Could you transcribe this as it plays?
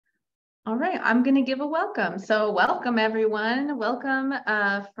All right, I'm going to give a welcome. So welcome everyone. Welcome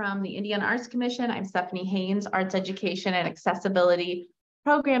from the Indiana Arts Commission. I'm Stephanie Haynes, Arts Education and Accessibility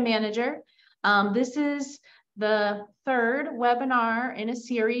Program Manager. This is the third webinar in a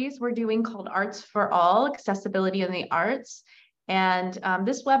series we're doing called Arts for All, Accessibility in the Arts. And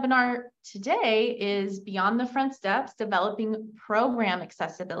this webinar today is Beyond the Front Steps, Developing Program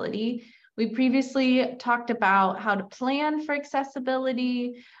Accessibility. We previously talked about how to plan for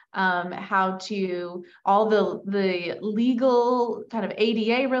accessibility, how to all the legal kind of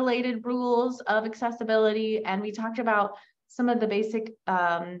ADA related rules of accessibility. And we talked about some of the basic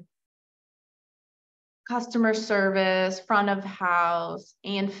customer service, front of house,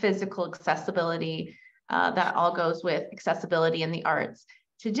 and physical accessibility that all goes with accessibility in the arts.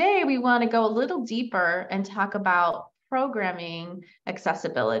 Today, we want to go a little deeper and talk about programming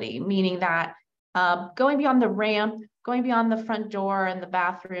accessibility, meaning that going beyond the ramp, going beyond the front door and the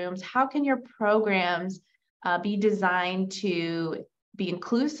bathrooms, how can your programs be designed to be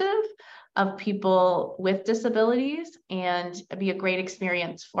inclusive of people with disabilities and be a great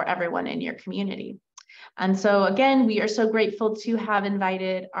experience for everyone in your community? And so again, we are so grateful to have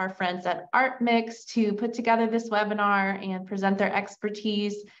invited our friends at ArtMix to put together this webinar and present their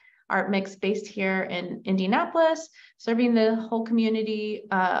expertise. ArtMix based here in Indianapolis, serving the whole community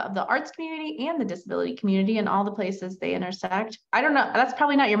of the arts community and the disability community and all the places they intersect. I don't know, that's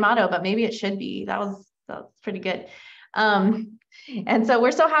probably not your motto, but maybe it should be. That's pretty good. And so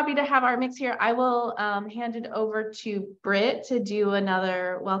we're so happy to have ArtMix here. I will hand it over to Britt to do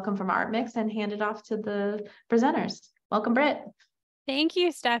another welcome from ArtMix and hand it off to the presenters. Welcome, Britt. Thank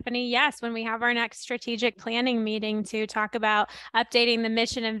you, Stephanie. Yes, when we have our next strategic planning meeting to talk about updating the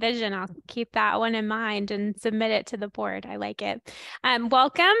mission and vision, I'll keep that one in mind and submit it to the board. I like it.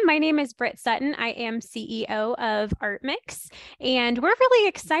 Welcome. My name is Britt Sutton. I am CEO of ArtMix, and we're really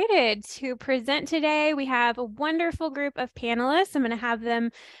excited to present today. We have a wonderful group of panelists. I'm going to have them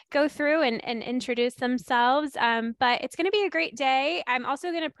go through and introduce themselves, but it's going to be a great day. I'm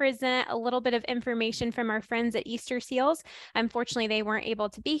also going to present a little bit of information from our friends at Easter Seals. Unfortunately, they weren't able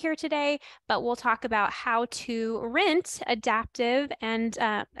to be here today, but we'll talk about how to rent adaptive and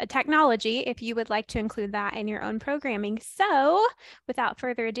technology if you would like to include that in your own programming. So without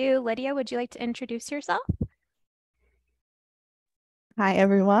further ado, Lydia, would you like to introduce yourself? Hi,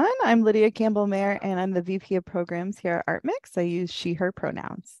 everyone. I'm Lydia Campbell-Mayer, and I'm the VP of Programs here at ArtMix. I use she, her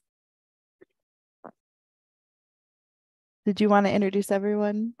pronouns. Did you want to introduce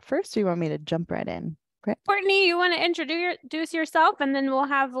everyone first, or you want me to jump right in? Great. Courtney, you want to introduce yourself, and then we'll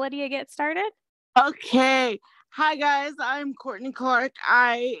have Lydia get started? Okay. Hi, guys. I'm Courtney Clark.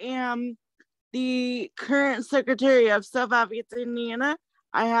 I am the current Secretary of Self-Advocates Indiana.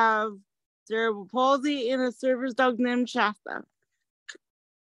 I have cerebral palsy and a service dog named Shasta.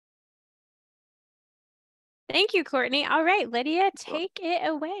 Thank you, Courtney. All right, Lydia, take it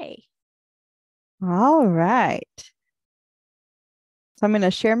away. All right. So I'm going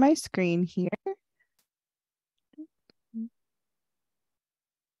to share my screen here.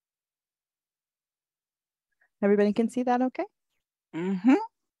 Everybody can see that okay? Mm-hmm.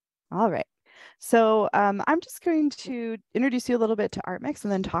 All right. So I'm just going to introduce you a little bit to ArtMix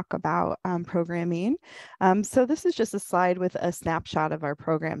and then talk about programming. So this is just a slide with a snapshot of our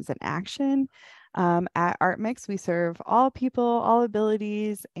programs in action. At ArtMix, we serve all people, all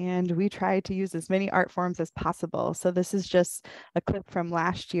abilities, and we try to use as many art forms as possible. So this is just a clip from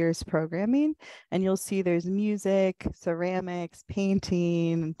last year's programming, and you'll see there's music, ceramics,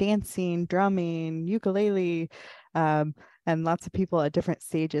 painting, dancing, drumming, ukulele, and lots of people at different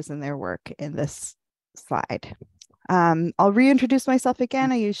stages in their work in this slide. I'll reintroduce myself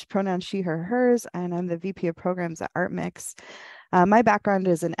again. I use pronouns she, her, hers, and I'm the VP of Programs at ArtMix. My background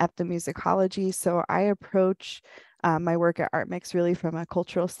is in ethnomusicology, so I approach my work at ArtMix really from a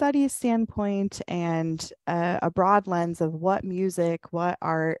cultural studies standpoint and a broad lens of what music, what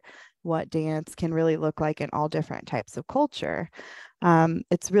art, what dance can really look like in all different types of culture.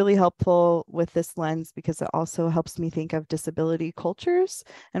 It's really helpful with this lens because it also helps me think of disability cultures,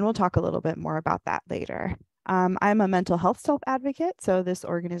 and we'll talk a little bit more about that later. I'm a mental health self-advocate, so this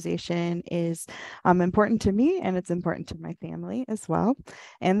organization is important to me and it's important to my family as well.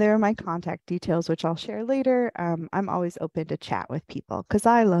 And there are my contact details, which I'll share later. I'm always open to chat with people because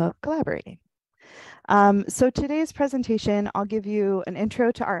I love collaborating. So today's presentation, I'll give you an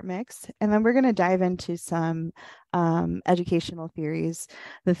intro to ArtMix, and then we're going to dive into some educational theories,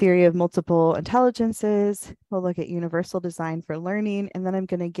 the theory of multiple intelligences. We'll look at universal design for learning, and then I'm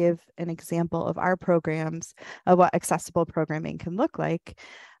going to give an example of our programs of what accessible programming can look like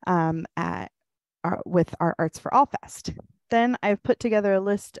with our Arts for All Fest. Then I've put together a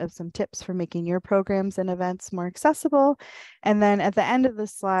list of some tips for making your programs and events more accessible. And then at the end of the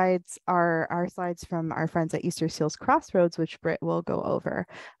slides are our slides from our friends at Easter Seals Crossroads, which Britt will go over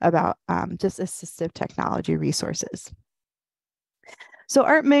about just assistive technology resources. So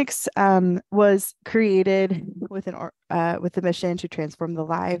ArtMix was created with the mission to transform the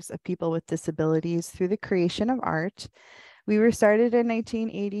lives of people with disabilities through the creation of art. We were started in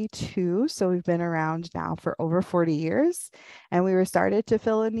 1982, so we've been around now for over 40 years, and we were started to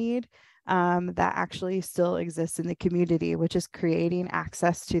fill a need that actually still exists in the community, which is creating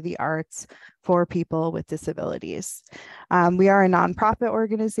access to the arts for people with disabilities. We are a nonprofit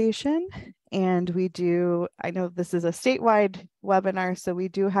organization, and we do, I know this is a statewide webinar, so we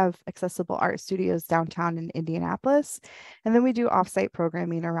do have accessible art studios downtown in Indianapolis, and then we do offsite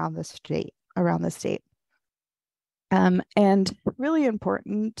programming around the state. And really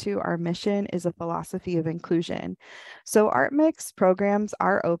important to our mission is a philosophy of inclusion. So ArtMix programs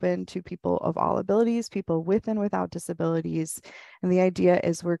are open to people of all abilities, people with and without disabilities. And the idea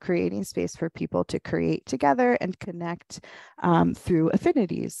is we're creating space for people to create together and connect through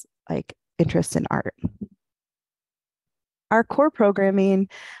affinities like interest in art. Our core programming,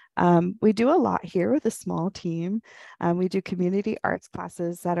 we do a lot here with a small team. We do community arts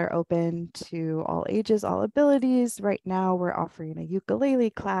classes that are open to all ages, all abilities. Right now, we're offering a ukulele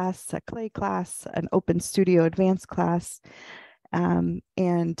class, a clay class, an open studio advanced class,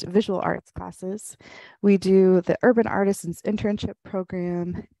 and visual arts classes. We do the Urban Artisans Internship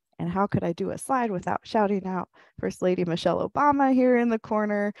Program. And how could I do a slide without shouting out First Lady Michelle Obama here in the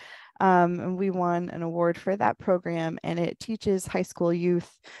corner? And we won an award for that program, and it teaches high school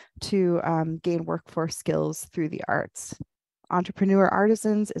youth to gain workforce skills through the arts. Entrepreneur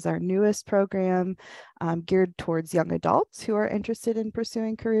Artisans is our newest program geared towards young adults who are interested in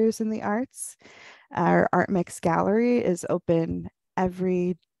pursuing careers in the arts. Our ArtMix Gallery is open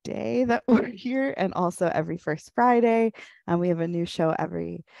every day that we're here, and also every first Friday. We have a new show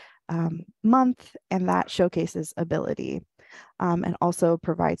every month, and that showcases ability and also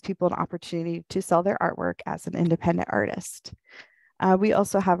provides people an opportunity to sell their artwork as an independent artist. We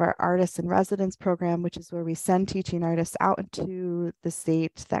also have our Artists in Residence program, which is where we send teaching artists out into the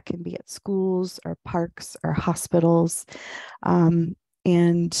state. That can be at schools or parks or hospitals.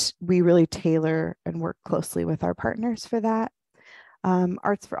 And we really tailor and work closely with our partners for that.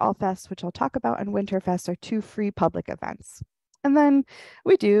 Arts for All Fest, which I'll talk about, and Winterfest are two free public events. And then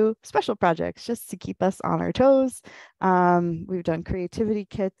we do special projects just to keep us on our toes. We've done creativity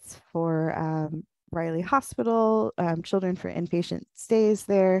kits for Riley Hospital, children for inpatient stays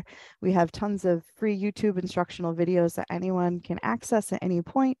there. We have tons of free YouTube instructional videos that anyone can access at any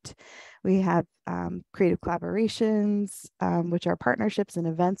point. We have creative collaborations, which are partnerships and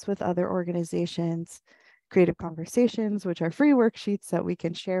events with other organizations. Creative conversations, which are free worksheets that we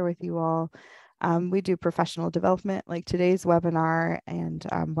can share with you all. We do professional development like today's webinar and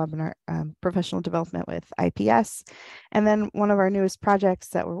professional development with IPS. And then one of our newest projects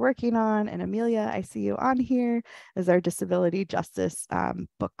that we're working on, and Amelia, I see you on here, is our Disability Justice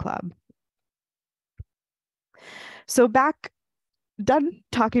Book Club. So done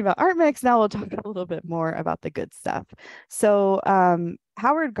talking about ArtMix, now we'll talk a little bit more about the good stuff. So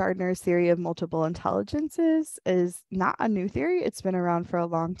Howard Gardner's theory of multiple intelligences is not a new theory. It's been around for a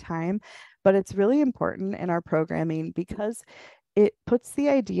long time, but it's really important in our programming because it puts the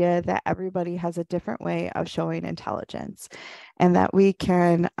idea that everybody has a different way of showing intelligence and that we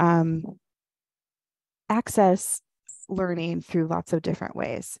can access learning through lots of different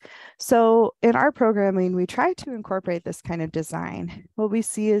ways. So in our programming, we try to incorporate this kind of design. What we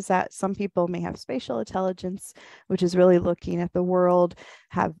see is that some people may have spatial intelligence, which is really looking at the world,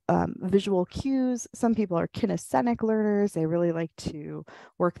 have visual cues. Some people are kinesthetic learners. They really like to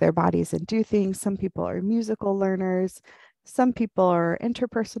work their bodies and do things. Some people are musical learners. Some people are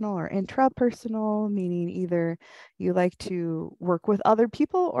interpersonal or intrapersonal, meaning either you like to work with other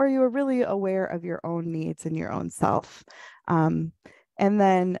people or you are really aware of your own needs and your own self. And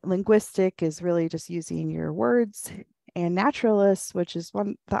then linguistic is really just using your words. And naturalist, which is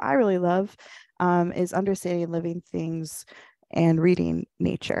one that I really love, is understanding living things and reading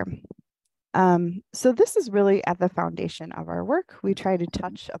nature. So this is really at the foundation of our work. We try to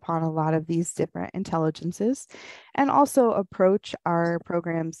touch upon a lot of these different intelligences and also approach our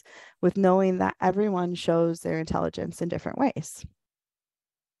programs with knowing that everyone shows their intelligence in different ways.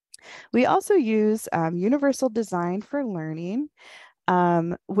 We also use universal design for learning,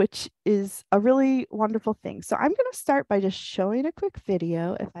 which is a really wonderful thing. So I'm going to start by just showing a quick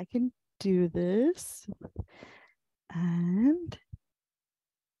video if I can do this. And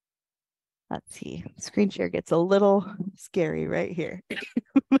Let's see, screen share gets a little scary right here.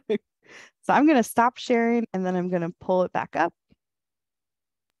 So I'm going to stop sharing and then I'm going to pull it back up.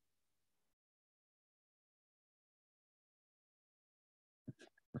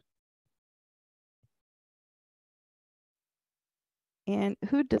 And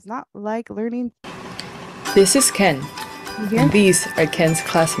who does not like learning? This is Ken, and these are Ken's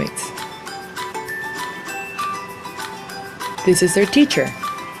classmates. This is their teacher.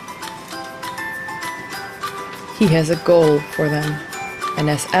 He has a goal for them and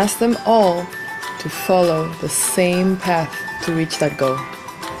has asked them all to follow the same path to reach that goal.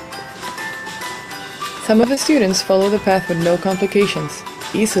 Some of the students follow the path with no complications,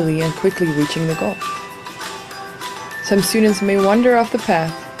 easily and quickly reaching the goal. Some students may wander off the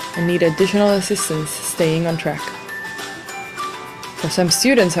path and need additional assistance staying on track. For some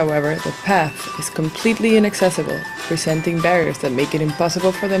students, however, the path is completely inaccessible, presenting barriers that make it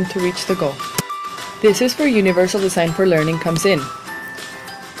impossible for them to reach the goal. This is where Universal Design for Learning comes in.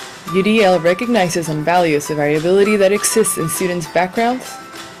 UDL recognizes and values the variability that exists in students' backgrounds,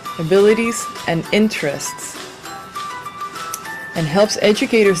 abilities, and interests, and helps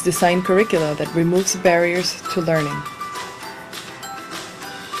educators design curricula that removes barriers to learning.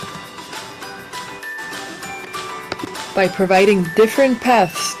 By providing different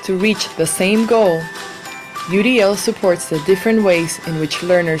paths to reach the same goal, UDL supports the different ways in which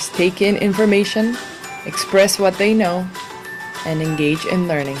learners take in information, express what they know, and engage in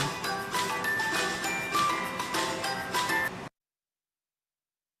learning.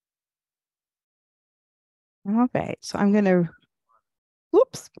 All right, so I'm going to,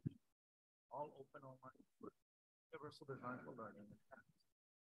 whoops. All open online Universal Design for Learning.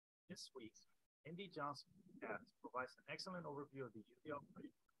 This week, Indy Johnson provides an excellent overview of the UDL curriculum.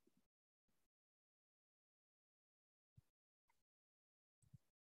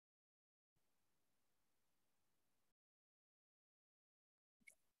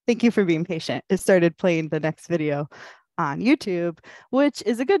 Thank you for being patient. It started playing the next video on YouTube, which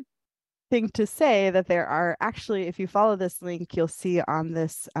is a good thing to say that there are actually, if you follow this link, you'll see on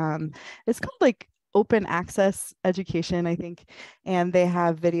this, it's called like open access education, I think, and they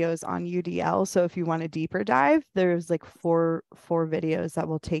have videos on UDL. So if you want a deeper dive, there's like four videos that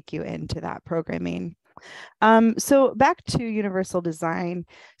will take you into that programming. So back to universal design.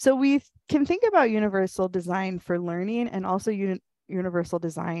 So we can think about universal design for learning and also universal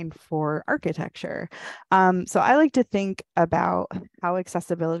design for architecture. So I like to think about how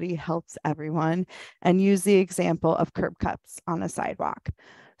accessibility helps everyone and use the example of curb cuts on a sidewalk.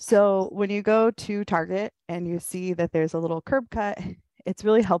 So when you go to Target and you see that there's a little curb cut, it's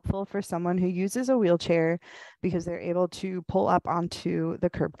really helpful for someone who uses a wheelchair because they're able to pull up onto the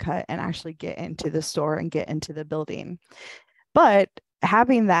curb cut and actually get into the store and get into the building. But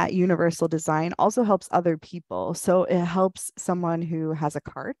having that universal design also helps other people. So it helps someone who has a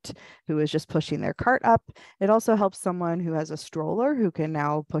cart, who is just pushing their cart up. It also helps someone who has a stroller who can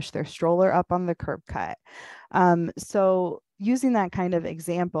now push their stroller up on the curb cut. So using that kind of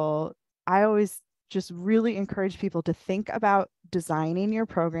example, I always just really encourage people to think about designing your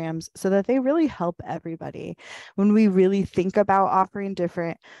programs so that they really help everybody. When we really think about offering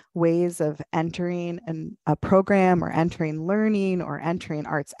different ways of entering a program or entering learning or entering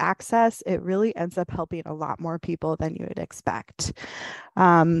arts access, it really ends up helping a lot more people than you would expect.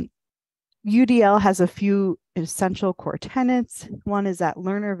 UDL has a few essential core tenets. One is that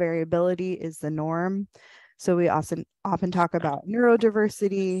learner variability is the norm. So we often talk about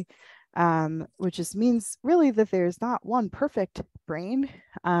neurodiversity, which just means really that there's not one perfect brain,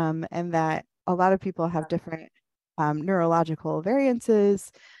 and that a lot of people have different neurological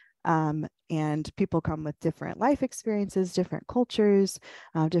variances, and people come with different life experiences, different cultures,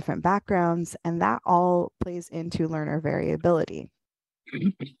 different backgrounds, and that all plays into learner variability.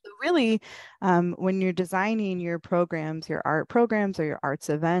 Really, when you're designing your programs, your art programs or your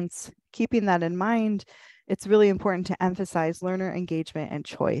arts events, keeping that in mind, it's really important to emphasize learner engagement and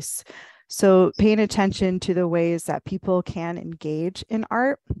choice. So paying attention to the ways that people can engage in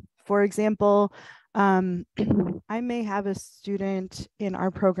art. For example, I may have a student in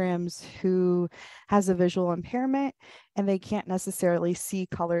our programs who has a visual impairment and they can't necessarily see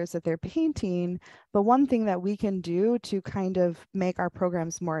colors that they're painting. But one thing that we can do to kind of make our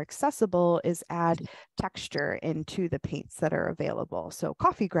programs more accessible is add texture into the paints that are available. So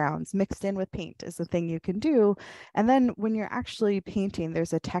coffee grounds mixed in with paint is the thing you can do. And then when you're actually painting,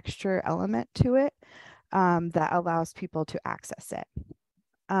 there's a texture element to it that allows people to access it.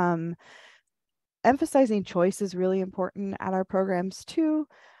 Emphasizing choice is really important at our programs too.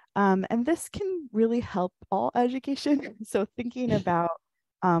 And this can really help all education. So thinking about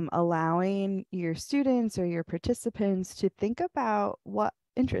allowing your students or your participants to think about what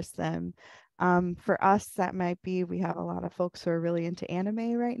interests them. For us, that might be, we have a lot of folks who are really into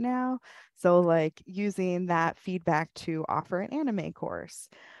anime right now. So like using that feedback to offer an anime course.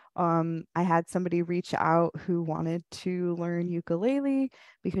 I had somebody reach out who wanted to learn ukulele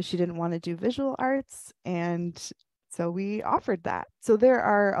because she didn't want to do visual arts. And so we offered that. So there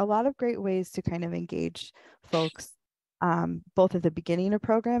are a lot of great ways to kind of engage folks, both at the beginning of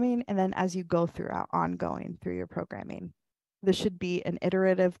programming and then as you go throughout ongoing through your programming. This should be an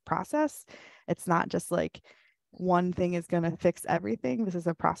iterative process. It's not just like one thing is going to fix everything. This is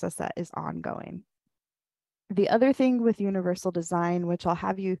a process that is ongoing. The other thing with universal design, which I'll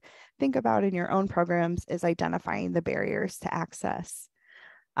have you think about in your own programs, is identifying the barriers to access.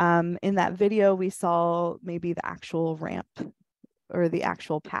 In that video, we saw maybe the actual ramp or the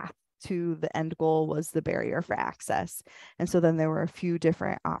actual path to the end goal was the barrier for access. And so then there were a few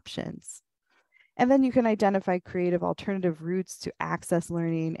different options. And then you can identify creative alternative routes to access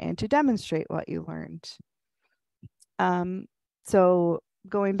learning and to demonstrate what you learned. So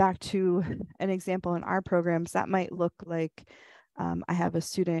going back to an example in our programs, that might look like I have a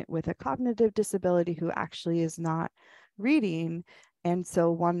student with a cognitive disability who actually is not reading. And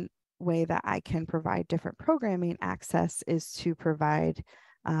so one way that I can provide different programming access is to provide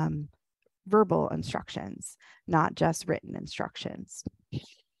verbal instructions, not just written instructions.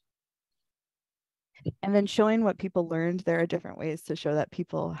 And then showing what people learned, there are different ways to show that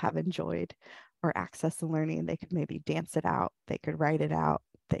people have enjoyed or access the learning. They could maybe dance it out, they could write it out,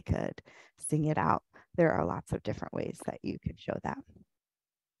 they could sing it out. There are lots of different ways that you can show that. Let's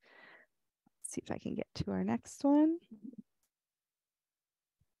see if I can get to our next one.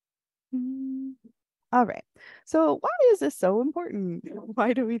 All right, so why is this so important?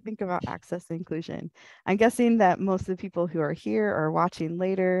 Why do we think about access and inclusion? I'm guessing that most of the people who are here or watching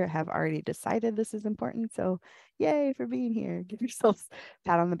later have already decided this is important. So yay for being here. Give yourselves a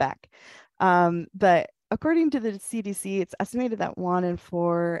pat on the back. But according to the CDC, it's estimated that 1 in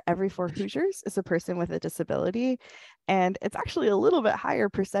 4 every 4 Hoosiers is a person with a disability. And it's actually a little bit higher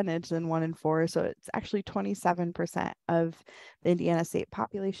percentage than 1 in 4. So it's actually 27% of the Indiana state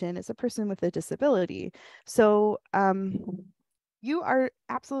population is a person with a disability. So you are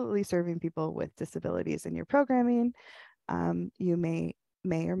absolutely serving people with disabilities in your programming. You may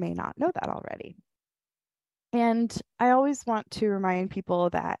or may not know that already. And I always want to remind people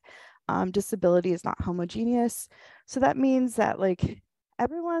that disability is not homogeneous. So that means that like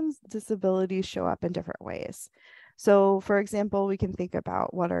everyone's disabilities show up in different ways. So for example, we can think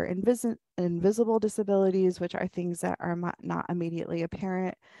about what are invisible disabilities, which are things that are not immediately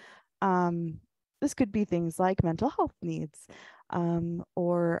apparent. This could be things like mental health needs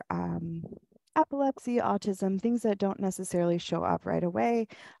or epilepsy, autism, things that don't necessarily show up right away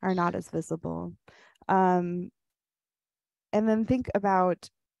are not as visible. And then think about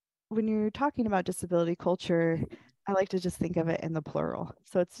when you're talking about disability culture, I like to just think of it in the plural.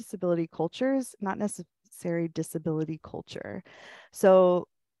 So it's disability cultures, not necessarily disability culture. So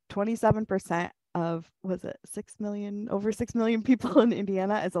 27% of, was it 6 million, over 6 million people in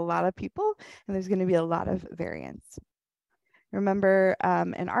Indiana is a lot of people, and there's going to be a lot of variance. Remember,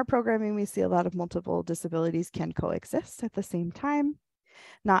 in our programming, we see a lot of multiple disabilities can coexist at the same time.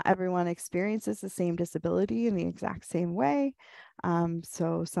 Not everyone experiences the same disability in the exact same way.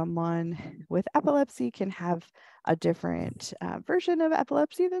 So someone with epilepsy can have a different version of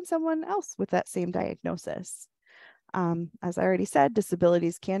epilepsy than someone else with that same diagnosis. As I already said,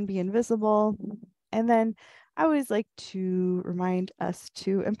 disabilities can be invisible. And then I always like to remind us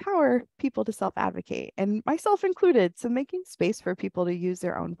to empower people to self-advocate, and myself included. So making space for people to use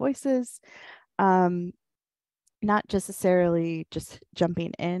their own voices, not necessarily just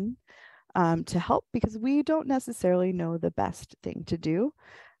jumping in to help, because we don't necessarily know the best thing to do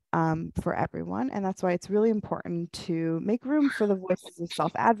for everyone. And that's why it's really important to make room for the voices of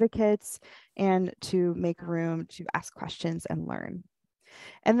self-advocates and to make room to ask questions and learn.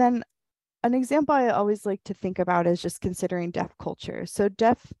 And then an example I always like to think about is just considering deaf culture. So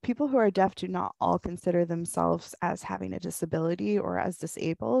people who are deaf do not all consider themselves as having a disability or as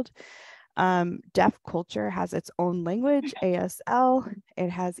disabled. Deaf culture has its own language, ASL.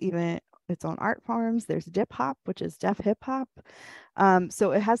 It has even its own art forms. There's dip hop, which is deaf hip hop.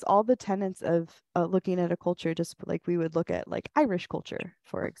 So it has all the tenets of looking at a culture just like we would look at like Irish culture,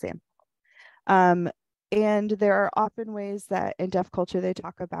 for example. And there are often ways that in deaf culture, they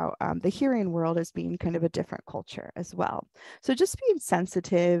talk about the hearing world as being kind of a different culture as well. So just being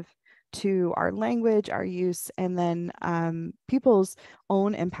sensitive to our language, our use, and then people's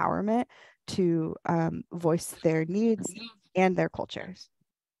own empowerment to voice their needs and their cultures.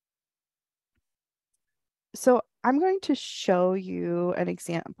 So I'm going to show you an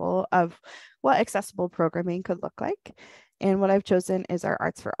example of what accessible programming could look like. And what I've chosen is our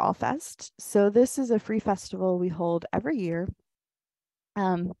Arts for All Fest. So this is a free festival we hold every year.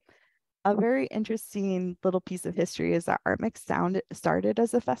 A very interesting little piece of history is that ArtMix started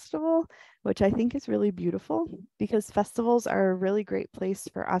as a festival, which I think is really beautiful because festivals are a really great place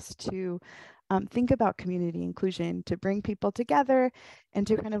for us to think about community inclusion, to bring people together and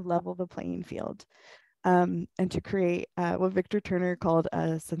to kind of level the playing field. And to create what Victor Turner called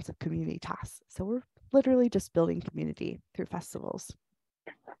a sense of community toss. So we're literally just building community through festivals.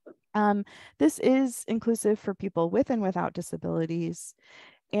 This is inclusive for people with and without disabilities.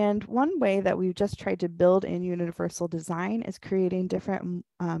 And one way that we've just tried to build in universal design is creating different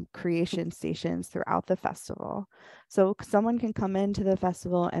creation stations throughout the festival. So someone can come into the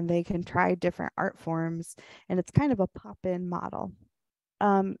festival and they can try different art forms, and it's kind of a pop-in model.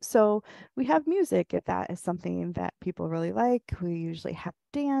 So we have music if that is something that people really like. We usually have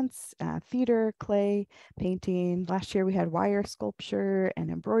dance, theater, clay, painting. Last year we had wire sculpture and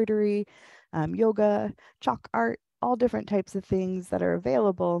embroidery, yoga, chalk art, all different types of things that are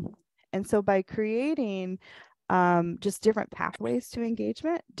available. And so by creating just different pathways to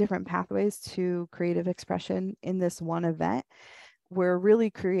engagement, different pathways to creative expression in this one event, we're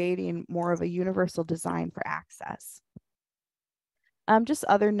really creating more of a universal design for access. Just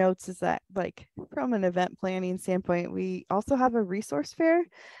other notes is that, like, from an event planning standpoint, we also have a resource fair,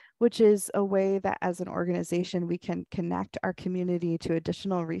 which is a way that as an organization, we can connect our community to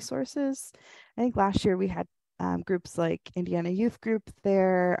additional resources. I think last year we had groups like Indiana Youth Group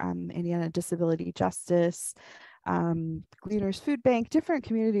there, Indiana Disability Justice, Gleaners Food Bank, different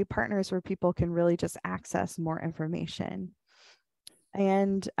community partners where people can really just access more information.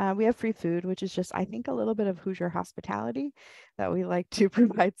 And we have free food, which is just, I think, a little bit of Hoosier hospitality that we like to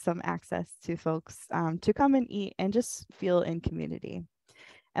provide some access to folks to come and eat and just feel in community.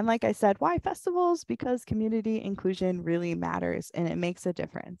 And like I said, why festivals? Because community inclusion really matters and it makes a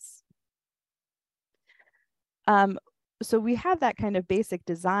difference. So we have that kind of basic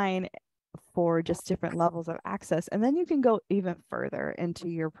design for just different levels of access. And then you can go even further into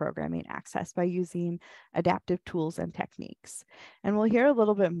your programming access by using adaptive tools and techniques. And we'll hear a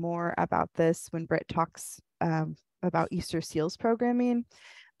little bit more about this when Britt talks about Easter Seals programming.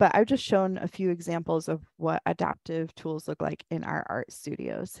 But I've just shown a few examples of what adaptive tools look like in our art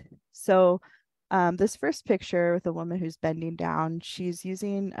studios. So this first picture with a woman who's bending down, she's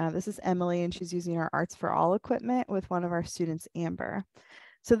using, this is Emily, and she's using our Arts for All equipment with one of our students, Amber.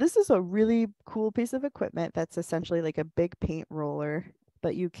 So this is a really cool piece of equipment that's essentially like a big paint roller,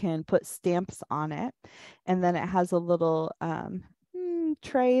 but you can put stamps on it. And then it has a little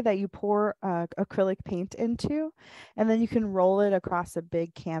tray that you pour acrylic paint into, and then you can roll it across a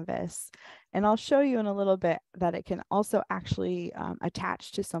big canvas. And I'll show you in a little bit that it can also actually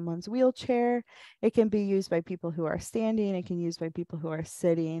attach to someone's wheelchair. It can be used by people who are standing, it can be used by people who are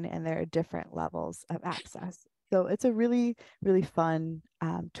sitting, and there are different levels of access. So it's a really, really fun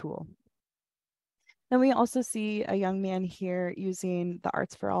tool. Then we also see a young man here using the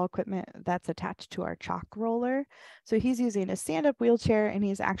Arts for All equipment that's attached to our chalk roller. So he's using a stand-up wheelchair and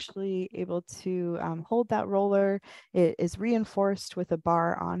he's actually able to hold that roller. It is reinforced with a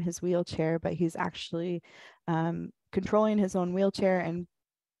bar on his wheelchair, but he's actually controlling his own wheelchair and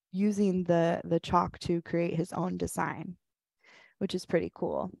using the chalk to create his own design, which is pretty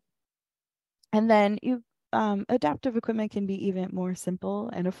cool. And then adaptive equipment can be even more simple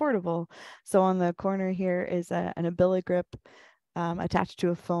and affordable. So on the corner here is an Ability Grip attached to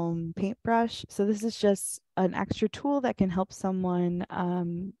a foam paintbrush. So this is just an extra tool that can help someone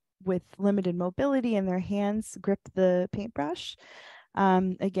with limited mobility in their hands grip the paintbrush.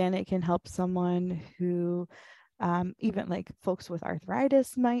 Again, it can help someone who even like folks with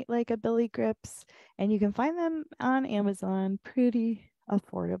arthritis might like Ability Grips, and you can find them on Amazon pretty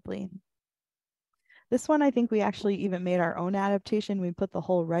affordably. This one, I think we actually even made our own adaptation. We put the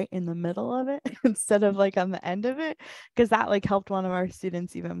hole right in the middle of it instead of like on the end of it, because that like helped one of our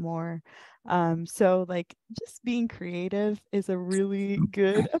students even more. So like just being creative is a really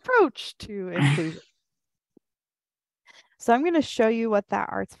good approach to inclusion. So I'm going to show you what that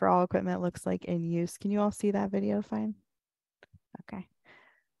Arts for All equipment looks like in use. Can you all see that video fine? Okay.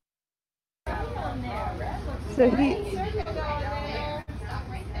 So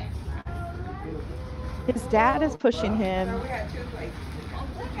his dad is pushing him,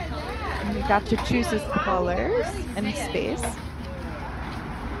 and he got to choose his colors and space.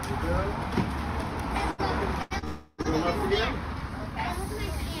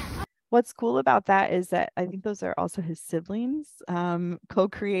 What's cool about that is that I think those are also his siblings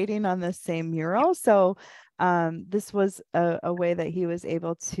co-creating on the same mural. So this was a way that he was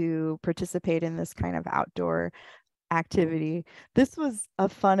able to participate in this kind of outdoor activity. This was a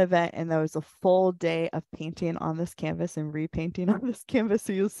fun event, and there was a full day of painting on this canvas and repainting on this canvas.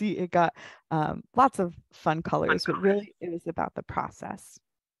 So you'll see it got lots of fun colors, but really it was about the process.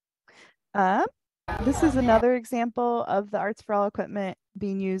 This is another example of the Arts for All equipment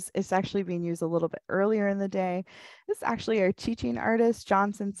being used. It's actually being used a little bit earlier in the day. This is actually our teaching artist,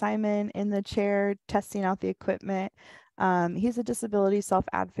 Johnson Simon, in the chair testing out the equipment. He's a disability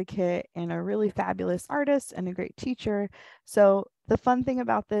self-advocate and a really fabulous artist and a great teacher. So the fun thing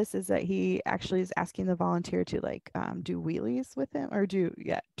about this is that he actually is asking the volunteer to like do wheelies with him, or do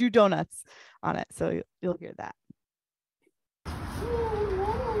donuts on it. So you'll hear that.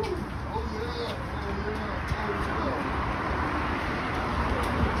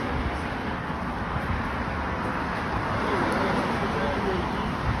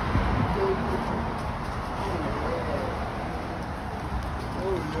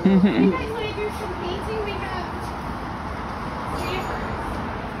 You guys want to do some painting? We have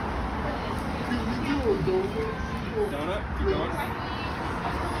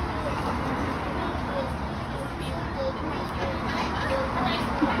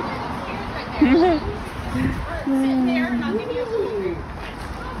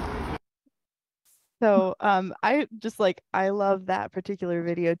So I love that particular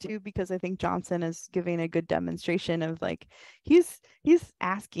video too, because I think Johnson is giving a good demonstration of like he's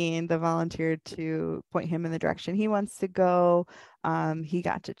asking the volunteer to point him in the direction he wants to go. He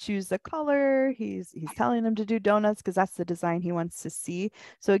got to choose the color. He's telling him to do donuts because that's the design he wants to see.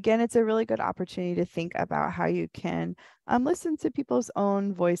 So again, it's a really good opportunity to think about how you can listen to people's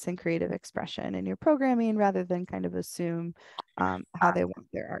own voice and creative expression in your programming rather than kind of assume how they want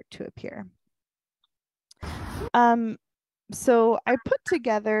their art to appear. So I put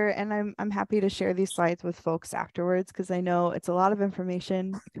together, and I'm happy to share these slides with folks afterwards, because I know it's a lot of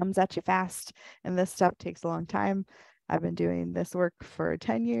information. It comes at you fast, and this stuff takes a long time. I've been doing this work for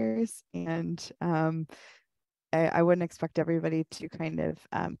 10 years, and I wouldn't expect everybody to kind of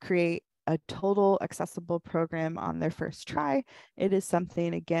create a total accessible program on their first try. It is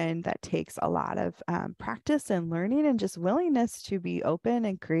something, again, that takes a lot of practice and learning and just willingness to be open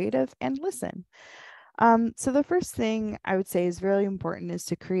and creative and listen. So the first thing I would say is really important is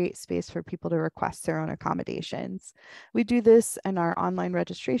to create space for people to request their own accommodations. We do this in our online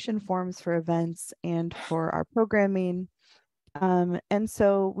registration forms for events and for our programming. And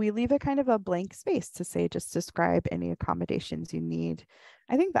so we leave a kind of a blank space to say, just describe any accommodations you need.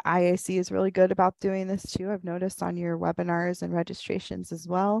 I think the IAC is really good about doing this too. I've noticed on your webinars and registrations as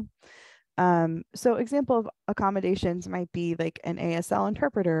well. So example of accommodations might be like an ASL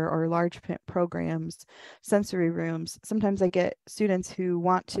interpreter or large print programs, sensory rooms. Sometimes I get students who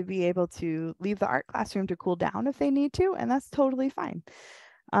want to be able to leave the art classroom to cool down if they need to, and that's totally fine.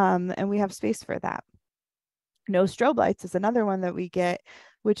 And we have space for that. No strobe lights is another one that we get,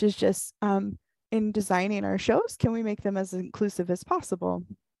 which is just in designing our shows, can we make them as inclusive as possible?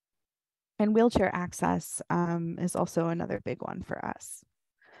 And wheelchair access is also another big one for us.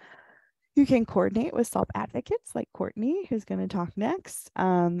 You can coordinate with self-advocates like Courtney, who's going to talk next,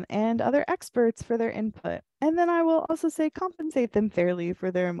 and other experts for their input. And then I will also say compensate them fairly for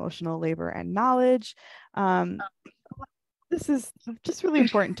their emotional labor and knowledge. This is just really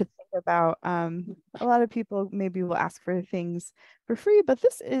important to think about. A lot of people maybe will ask for things for free, but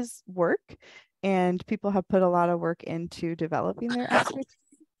this is work, and people have put a lot of work into developing their expertise.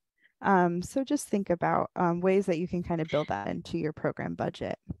 So just think about ways that you can kind of build that into your program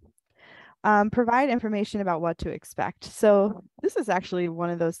budget. Provide information about what to expect. So this is actually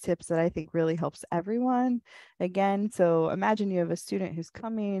one of those tips that I think really helps everyone. Again, so imagine you have a student who's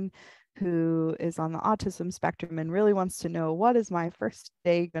coming who is on the autism spectrum and really wants to know, what is my first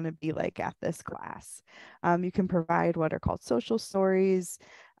day going to be like at this class? You can provide what are called social stories,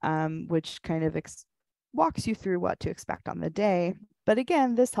 which kind of walks you through what to expect on the day. But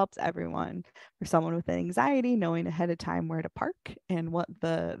again, this helps everyone. For someone with anxiety, knowing ahead of time where to park and what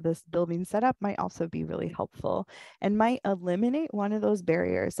this building setup might also be really helpful and might eliminate one of those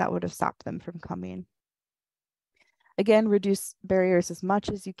barriers that would have stopped them from coming. Again, reduce barriers as much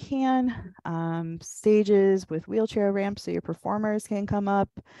as you can. Stages with wheelchair ramps so your performers can come up.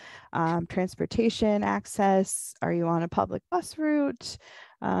 Transportation access. Are you on a public bus route?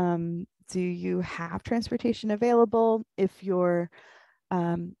 Do you have transportation available? If you're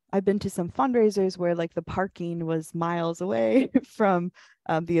I've been to some fundraisers where like the parking was miles away from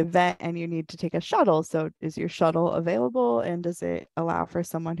the event and you need to take a shuttle. So is your shuttle available, and does it allow for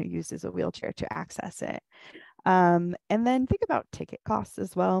someone who uses a wheelchair to access it? And then think about ticket costs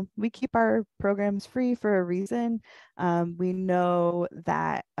as well. We keep our programs free for a reason. We know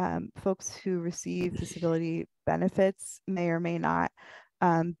that folks who receive disability benefits may or may not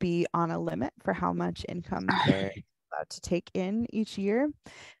be on a limit for how much income they're allowed to take in each year.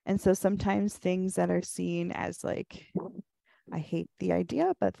 And so sometimes things that are seen as like, I hate the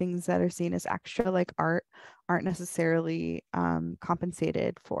idea, but things that are seen as extra like art aren't necessarily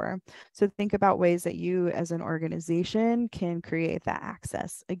compensated for. So think about ways that you as an organization can create that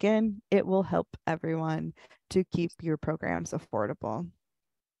access. Again, it will help everyone to keep your programs affordable.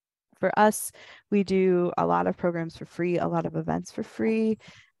 For us, we do a lot of programs for free, a lot of events for free.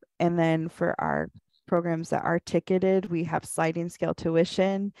 And then for our programs that are ticketed, we have sliding scale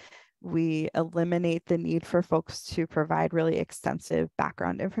tuition. We eliminate the need for folks to provide really extensive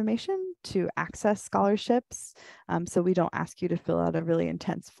background information to access scholarships. So we don't ask you to fill out a really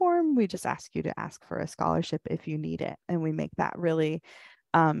intense form. We just ask you to ask for a scholarship if you need it. And we make that really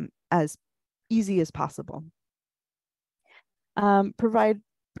as easy as possible.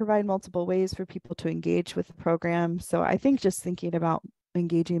 Provide multiple ways for people to engage with the program. So I think just thinking about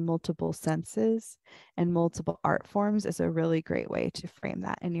engaging multiple senses and multiple art forms is a really great way to frame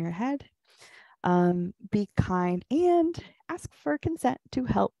that in your head. Be kind and ask for consent to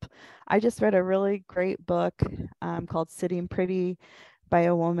help. I just read a really great book called Sitting Pretty by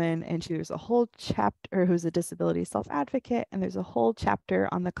a woman, and there's a whole chapter who's a disability self-advocate, and there's a whole chapter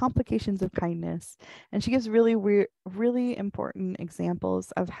on the complications of kindness. And she gives really important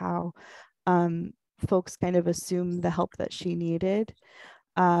examples of how folks kind of assume the help that she needed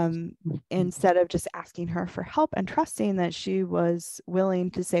instead of just asking her for help and trusting that she was willing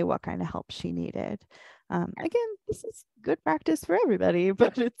to say what kind of help she needed. Again, this is good practice for everybody,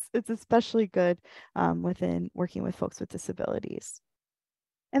 but it's especially good within working with folks with disabilities.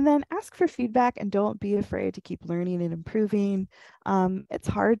 And then ask for feedback and don't be afraid to keep learning and improving. It's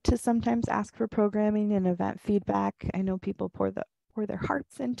hard to sometimes ask for programming and event feedback. I know people pour their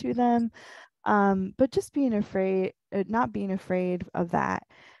hearts into them, but just not being afraid of that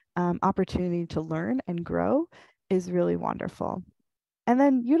opportunity to learn and grow is really wonderful. And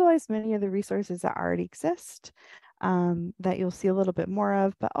then utilize many of the resources that already exist that you'll see a little bit more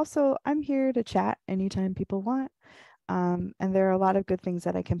of, but also I'm here to chat anytime people want. And there are a lot of good things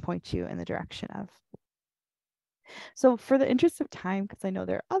that I can point you in the direction of. So for the interest of time, because I know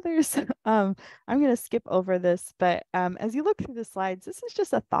there are others, I'm going to skip over this, but as you look through the slides, this is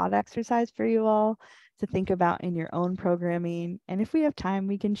just a thought exercise for you all to think about in your own programming. And if we have time,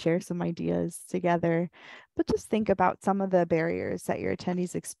 we can share some ideas together, but just think about some of the barriers that your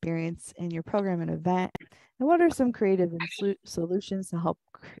attendees experience in your program and event, and what are some creative solutions to help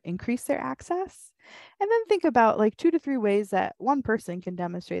increase their access. And then think about like 2 to 3 ways that one person can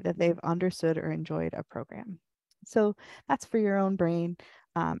demonstrate that they've understood or enjoyed a program. So that's for your own brain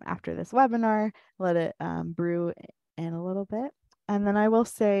after this webinar. Let it brew in a little bit. And then I will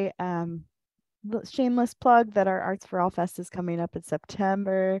say, shameless plug that our Arts for All Fest is coming up in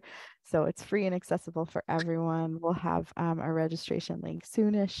September. So it's free and accessible for everyone. We'll have a registration link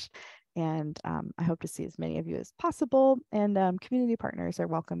soonish. And I hope to see as many of you as possible. And community partners are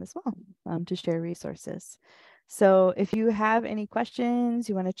welcome as well to share resources. So if you have any questions,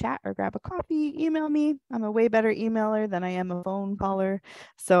 you want to chat or grab a coffee, email me. I'm a way better emailer than I am a phone caller.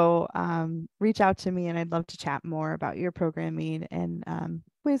 So reach out to me and I'd love to chat more about your programming and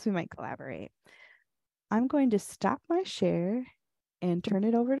ways we might collaborate. I'm going to stop my share and turn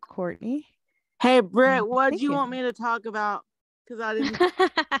it over to Courtney. Hey, Britt, what do you want me to talk about? Because I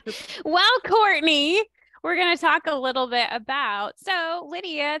didn't. Well, Courtney, we're going to talk a little bit about, so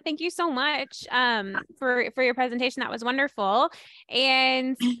Lydia, thank you so much for your presentation. That was wonderful.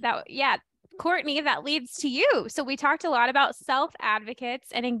 And that, yeah, Courtney, that leads to you. So we talked a lot about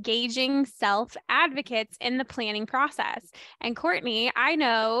self-advocates and engaging self-advocates in the planning process. And Courtney, I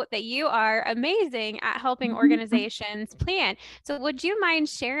know that you are amazing at helping organizations plan. So would you mind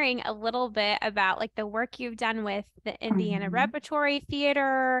sharing a little bit about like the work you've done with the Indiana Repertory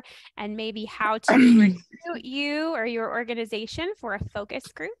Theater and maybe how to recruit you or your organization for a focus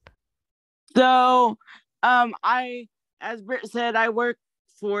group? So as Britt said, I work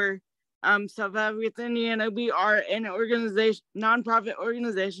for Self-Advocates Indiana. We are an organization, nonprofit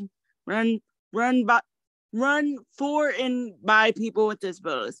organization run for and by people with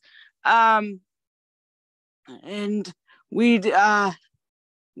disabilities. And we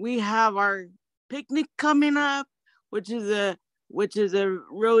have our picnic coming up, which is which is a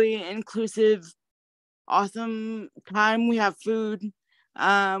really inclusive, awesome time. We have food.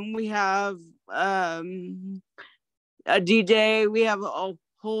 We have a DJ. We have a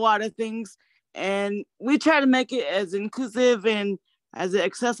whole lot of things, and we try to make it as inclusive and as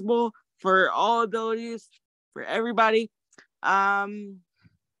accessible for all abilities, for everybody. I'm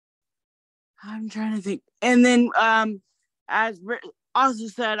trying to think. And then as Britt also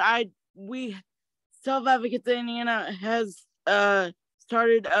said, Self Advocates Indiana has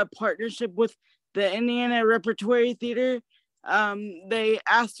started a partnership with the Indiana Repertory Theater. They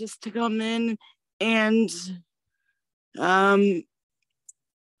asked us to come in and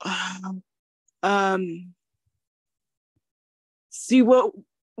see what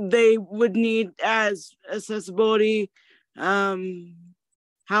they would need as accessibility, how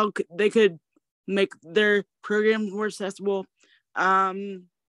they could make their programs more accessible,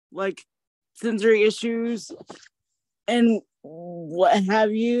 like sensory issues and what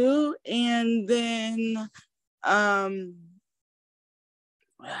have you. And then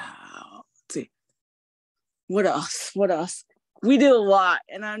let's see, what else we did a lot,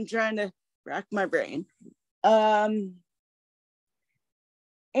 and I'm trying to rack my brain. And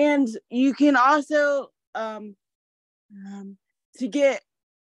you can also to get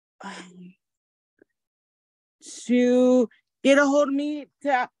a hold of me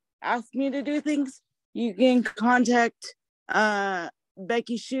to ask me to do things, you can contact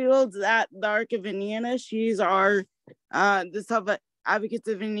Becky Shields at the ARC of Indiana. She's our the Self Advocates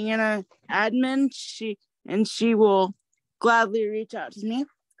of Indiana admin. She will gladly reach out to me,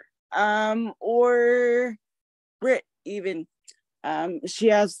 or Britt even. She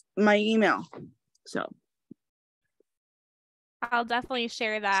has my email, so I'll definitely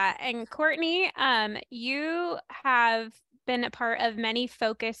share that. And Courtney, you have been a part of many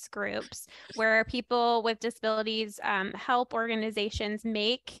focus groups where people with disabilities help organizations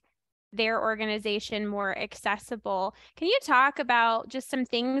make their organization more accessible. Can you talk about just some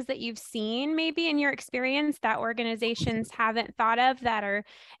things that you've seen maybe in your experience that organizations haven't thought of that are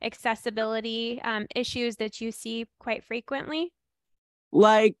accessibility issues that you see quite frequently?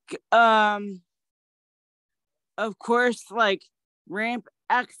 Like, of course, like ramp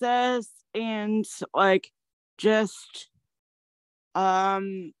access and like just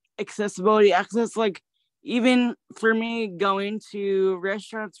accessibility access, like even for me going to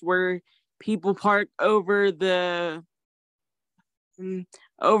restaurants where people park over the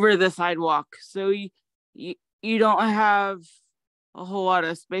sidewalk, so you don't have a whole lot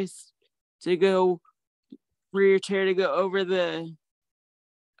of space to go for your chair to go over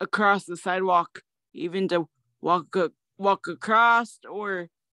across the sidewalk, even to walk across. Or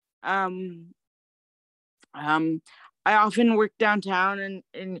I often work downtown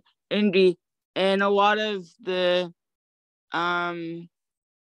in Indy, and a lot of the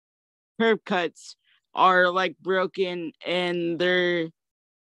curb cuts are like broken, and they're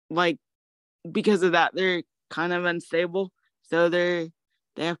like, because of that, they're kind of unstable, so they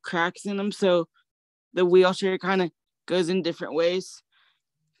have cracks in them, so the wheelchair kind of goes in different ways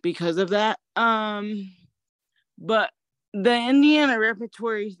because of that. But the Indiana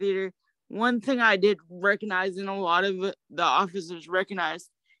Repertory Theater, one thing I did recognize, and a lot of the officers recognized,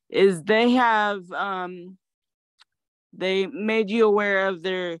 is they have they made you aware of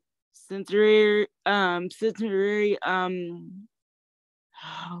their sensory how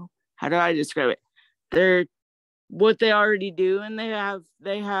do I describe it? They're what they already do, and they have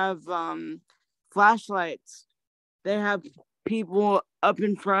flashlights. They have people up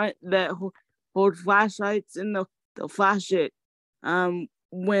in front that hold flashlights, and they'll flash it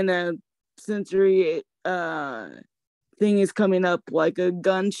when a sensory thing is coming up, like a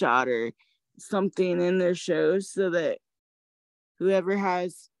gunshot or something in their shows, so that whoever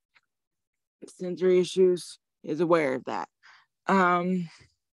has sensory issues is aware of that. And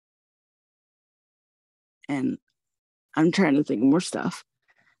I'm trying to think of more stuff.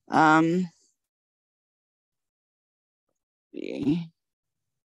 Yeah.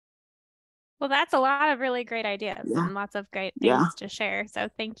 Well, that's a lot of really great ideas and lots of great things to share. So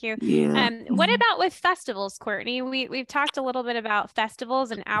thank you. What about with festivals, Courtney? We've talked a little bit about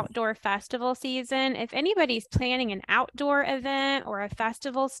festivals and outdoor festival season. If anybody's planning an outdoor event or a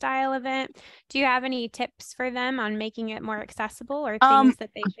festival style event, do you have any tips for them on making it more accessible or things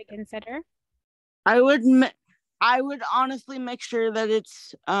that they should consider? I would honestly make sure that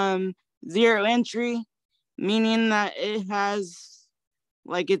it's zero entry, meaning that it has,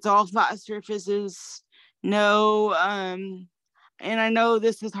 like, it's all flat surfaces. No, and I know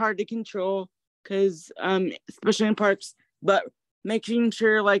this is hard to control because especially in parks, but making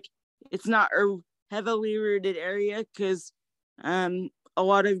sure like it's not a heavily rooted area, because A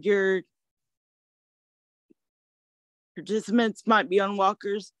lot of your participants might be on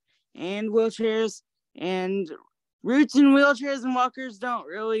walkers and wheelchairs, and routes and wheelchairs and walkers don't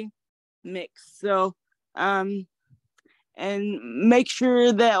really mix. So and make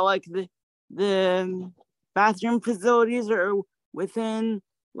sure that like the bathroom facilities are within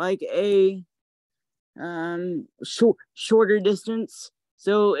like a shorter distance,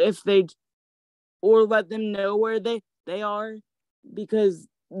 so if they, or let them know where they are, because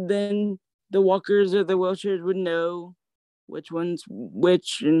then the walkers or the wheelchairs would know which ones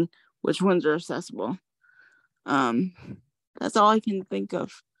and which ones are accessible. That's all I can think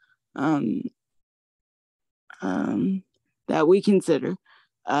of that we consider.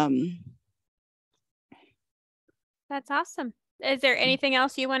 That's awesome. Is there anything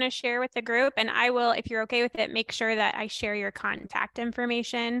else you want to share with the group? And I will, if you're okay with it, make sure that I share your contact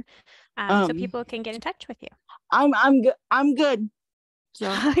information so people can get in touch with you. I'm good. So.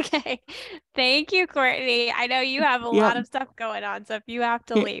 Okay. Thank you, Courtney. I know you have a lot of stuff going on, so if you have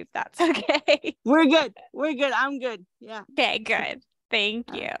to leave, that's okay. We're good. I'm good. Yeah. Okay, good.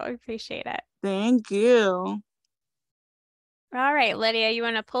 Thank you. I appreciate it. Thank you. All right, Lydia, you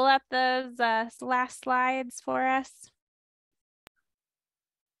want to pull up those last slides for us?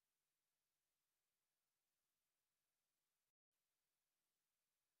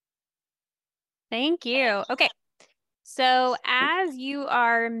 Thank you. Okay. So as you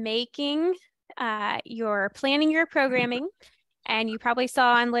are making planning your programming, and you probably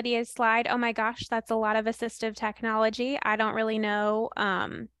saw on Lydia's slide, oh my gosh, that's a lot of assistive technology. I don't really know,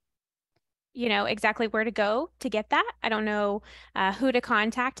 exactly where to go to get that. I don't know who to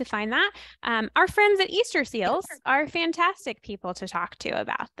contact to find that. Our friends at Easter Seals are fantastic people to talk to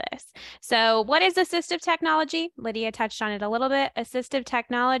about this. So what is assistive technology? Lydia touched on it a little bit. Assistive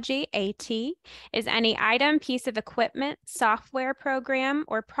technology, AT, is any item, piece of equipment, software program,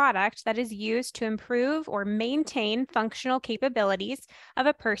 or product that is used to improve or maintain functional capabilities of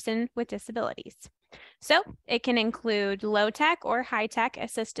a person with disabilities. So it can include low-tech or high-tech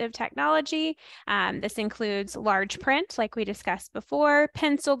assistive technology. This includes large print, like we discussed before,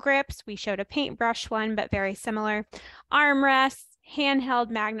 pencil grips. We showed a paintbrush one, but very similar. Armrests, handheld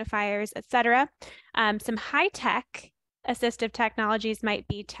magnifiers, etc. Some high-tech assistive technologies might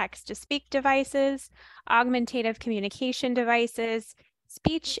be text-to-speak devices, augmentative communication devices,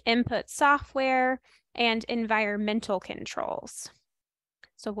 speech input software, and environmental controls.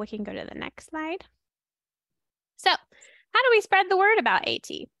 So we can go to the next slide. So how do we spread the word about AT?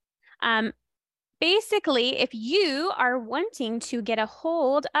 Basically, if you are wanting to get a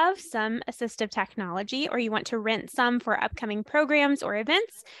hold of some assistive technology, or you want to rent some for upcoming programs or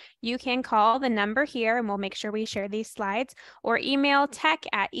events, you can call the number here, and we'll make sure we share these slides, or email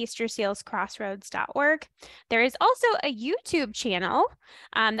tech@eastersealscrossroads.org. There is also a YouTube channel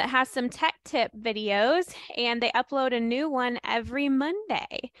that has some tech tip videos, and they upload a new one every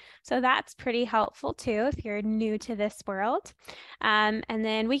Monday. So that's pretty helpful too if you're new to this world. And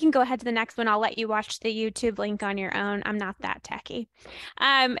then we can go ahead to the next one. I'll let you watch the YouTube link on your own. I'm not that techy.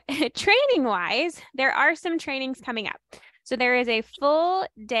 Training wise, there are some trainings coming up. So there is a full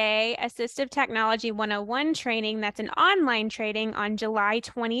day Assistive Technology 101 training that's an online training on July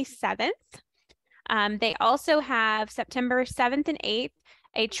 27th. They also have September 7th and 8th,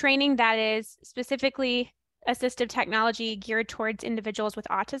 a training that is specifically assistive technology geared towards individuals with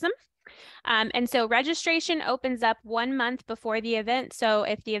autism. And so registration opens up 1 month before the event. So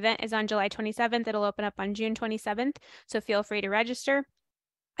if the event is on July 27th, it'll open up on June 27th. So feel free to register.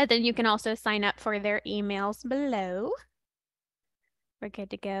 And then you can also sign up for their emails below. We're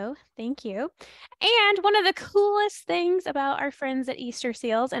good to go. Thank you. And one of the coolest things about our friends at Easter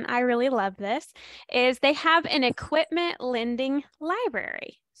Seals, and I really love this, is they have an equipment lending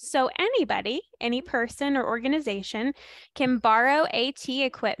library. So anybody, any person or organization can borrow AT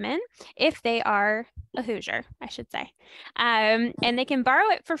equipment if they are a Hoosier, I should say. And they can borrow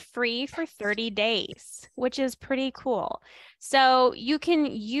it for free for 30 days, which is pretty cool. So you can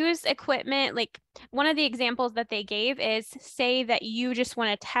use equipment, like one of the examples that they gave is, say that you just want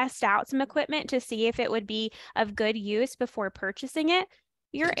to test out some equipment to see if it would be of good use before purchasing it.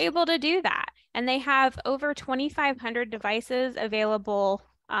 You're able to do that. And they have over 2,500 devices available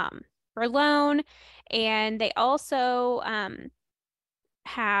for loan. And they also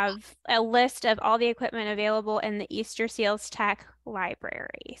have a list of all the equipment available in the Easter Seals Tech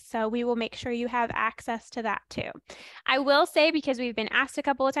library. So we will make sure you have access to that too. I will say, because we've been asked a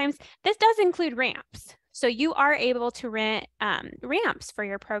couple of times, this does include ramps. So you are able to rent ramps for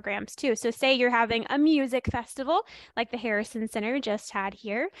your programs too. So say you're having a music festival like the Harrison Center just had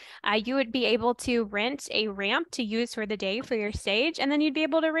here, you would be able to rent a ramp to use for the day for your stage, and then you'd be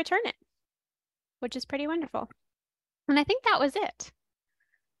able to return it, which is pretty wonderful. And I think that was it.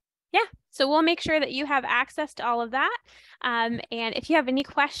 Yeah, so we'll make sure that you have access to all of that. And if you have any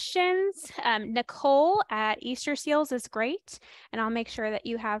questions, Nicole at Easter Seals is great. And I'll make sure that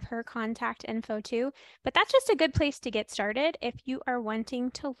you have her contact info too. But that's just a good place to get started if you are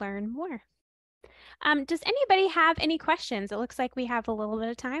wanting to learn more. Does anybody have any questions? It looks like we have a little bit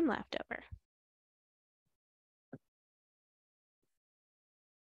of time left over.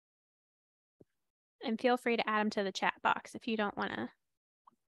 And feel free to add them to the chat box if you don't want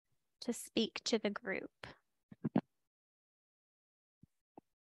to speak to the group.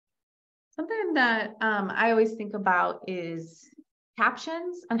 Something that I always think about is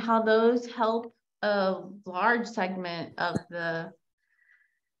captions and how those help a large segment of the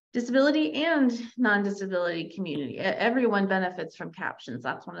disability and non-disability community. Everyone benefits from captions.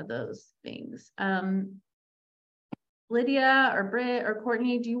 That's one of those things. Lydia or Britt or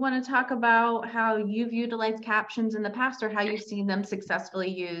Courtney, do you want to talk about how you've utilized captions in the past or how you've seen them successfully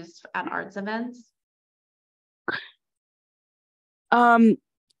used at arts events? I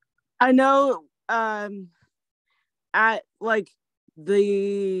know at like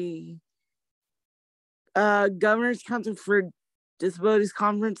the Governor's Council for Disabilities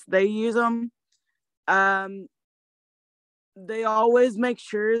Conference, they use them. They always make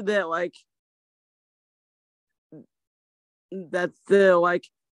sure that like that the like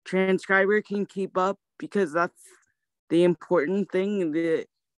transcriber can keep up, because that's the important thing, that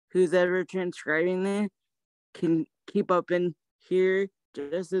who's ever transcribing there can keep up and hear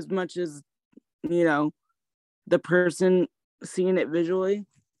just as much as, you know, the person seeing it visually,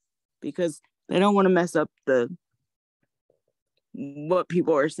 because they don't want to mess up what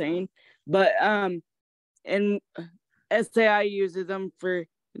people are saying. But and SAI uses them for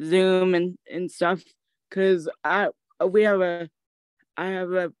Zoom and stuff, because we have a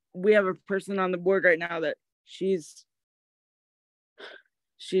person on the board right now that she's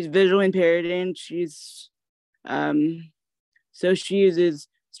visually impaired, and she's so she uses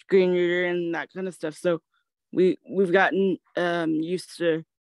screen reader and that kind of stuff. So we've gotten used to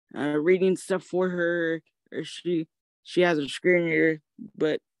reading stuff for her, or she has a screen reader,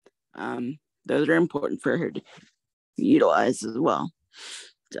 but those are important for her to utilize as well.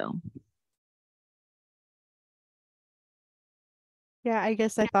 So yeah, I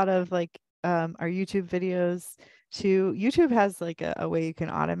guess I thought of like our YouTube videos too. YouTube has like a way you can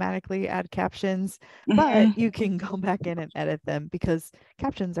automatically add captions, but you can go back in and edit them, because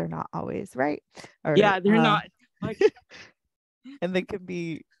captions are not always right. Or, yeah, they're not. And they can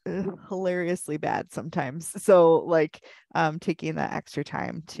be hilariously bad sometimes. So like taking that extra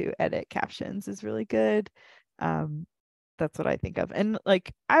time to edit captions is really good. That's what I think of. And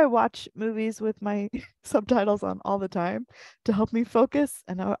like I watch movies with my subtitles on all the time to help me focus.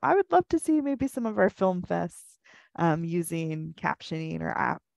 And I would love to see maybe some of our film fests using captioning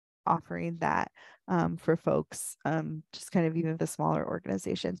or offering that for folks, just kind of even the smaller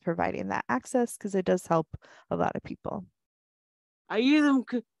organizations providing that access, because it does help a lot of people. I use them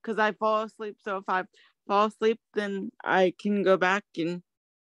because I fall asleep. So if I fall asleep, then I can go back and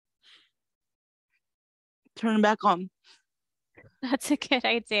turn them back on. That's a good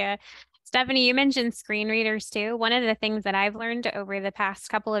idea. Stephanie, you mentioned screen readers too. One of the things that I've learned over the past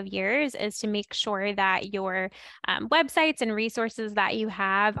couple of years is to make sure that your websites and resources that you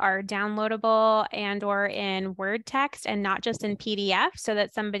have are downloadable and or in Word text and not just in PDF, so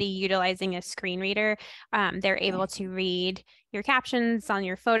that somebody utilizing a screen reader, they're able to read your captions on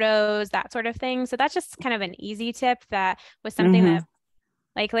your photos, that sort of thing. So that's just kind of an easy tip that was something that,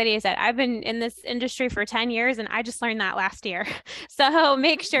 like Lydia said, I've been in this industry for 10 years and I just learned that last year. So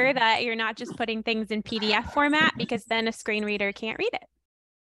make sure that you're not just putting things in PDF format, because then a screen reader can't read it.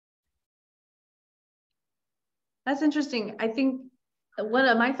 That's interesting. I think one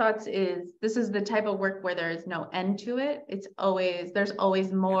of my thoughts is this is the type of work where there is no end to it. There's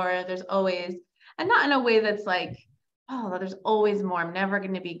always more, there's always, and not in a way that's like, oh, there's always more. I'm never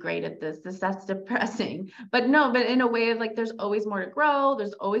going to be great at this. That's depressing. But no, but in a way of like, there's always more to grow.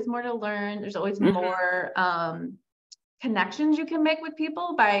 There's always more to learn. There's always more connections you can make with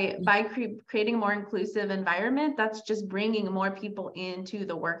people by creating a more inclusive environment. That's just bringing more people into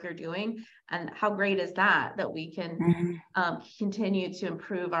the work you're doing. And how great is that we can continue to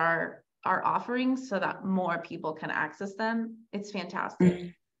improve our our offerings so that more people can access them. It's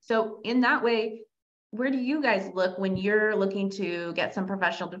fantastic. So in that way, where do you guys look when you're looking to get some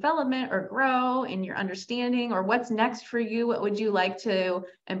professional development or grow in your understanding, or what's next for you? What would you like to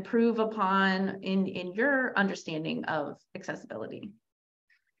improve upon in your understanding of accessibility?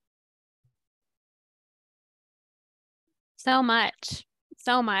 So much.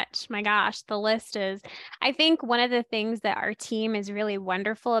 My gosh, the list is, I think one of the things that our team is really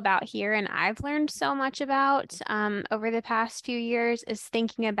wonderful about here, and I've learned so much about over the past few years, is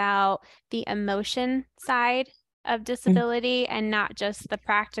thinking about the emotion side of disability and not just the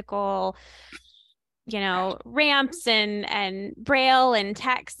practical, ramps and braille and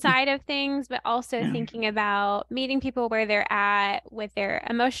text side of things, but also thinking about meeting people where they're at with their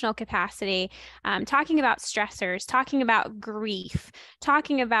emotional capacity, talking about stressors, talking about grief,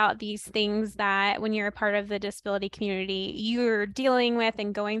 talking about these things that when you're a part of the disability community, you're dealing with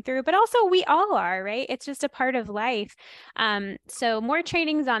and going through, but also we all are, right? It's just a part of life. So more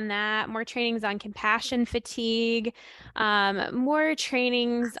trainings on that, more trainings on compassion fatigue, more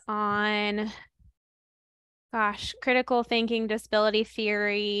trainings on critical thinking, disability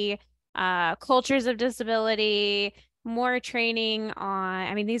theory, cultures of disability, more training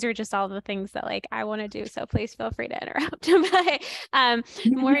on, these are just all the things that I want to do. So please feel free to interrupt. But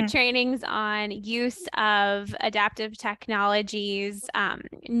more trainings on use of adaptive technologies,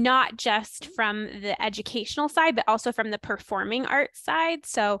 not just from the educational side, but also from the performing arts side.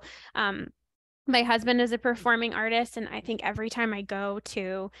 So my husband is a performing artist, and I think every time I go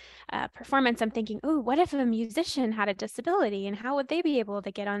to a performance, I'm thinking, oh, what if a musician had a disability, and how would they be able to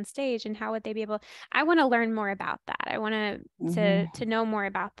get on stage, and how would they be able? I want to learn more about that. I want to know more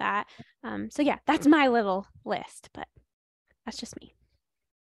about that. So yeah, that's my little list, but that's just me.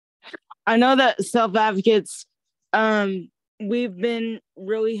 I know that Self Advocates, we've been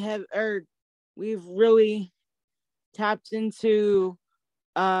really we've really tapped into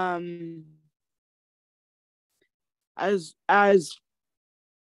as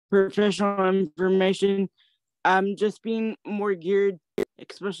professional information, just being more geared,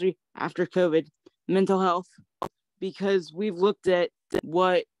 especially after COVID, mental health, because we've looked at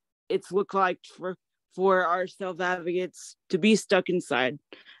what it's looked like for our self advocates to be stuck inside.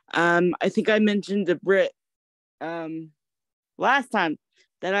 I think I mentioned to Britt last time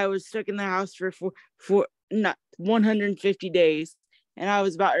that I was stuck in the house for not 150 days, and I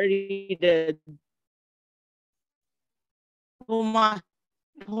was about ready to pull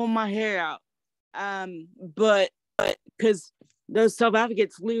my hair out. But because those self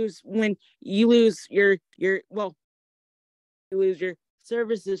advocates lose when you lose you lose your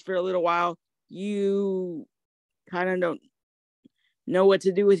services for a little while, you kind of don't know what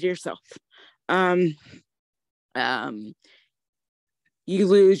to do with yourself. You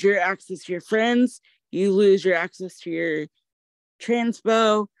lose your access to your friends, you lose your access to your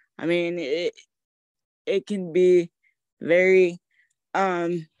transpo. It can be very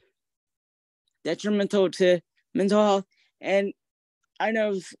detrimental to mental health. And I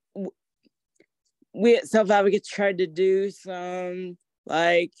know we at Self Advocates tried to do some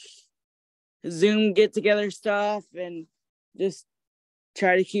Zoom get together stuff and just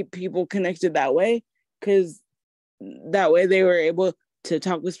try to keep people connected that way, because that way they were able to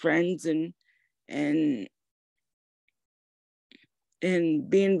talk with friends and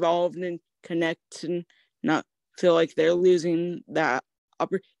be involved and connect and not feel like they're losing that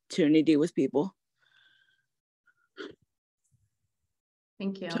opportunity with people.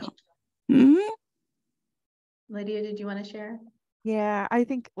 Thank you. So, Lydia, did you want to share? Yeah, I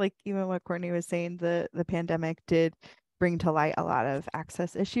think even what Courtney was saying, the pandemic did bring to light a lot of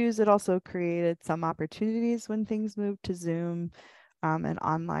access issues. It also created some opportunities when things moved to Zoom and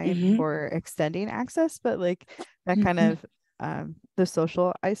online for extending access, but that kind of the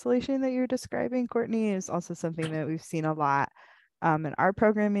social isolation that you're describing, Courtney, is also something that we've seen a lot in our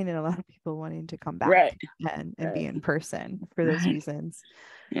programming, and a lot of people wanting to come back and be in person for those reasons.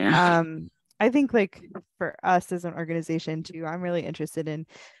 Yeah. I think for us as an organization too, I'm really interested in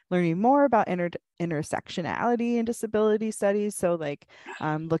learning more about intersectionality in disability studies. So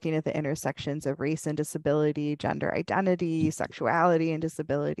looking at the intersections of race and disability, gender identity, sexuality and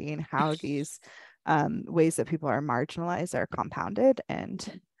disability, and how these ways that people are marginalized are compounded.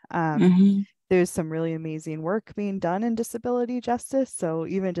 And there's some really amazing work being done in disability justice. So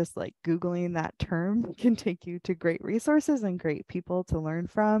even just Googling that term can take you to great resources and great people to learn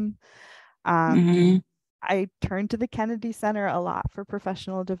from. I turn to the Kennedy Center a lot for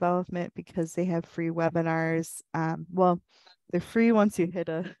professional development because they have free webinars. Well, they're free once you hit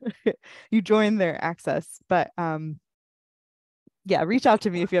you join their access, but yeah, reach out to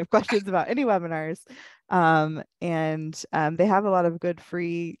me if you have questions about any webinars. They have a lot of good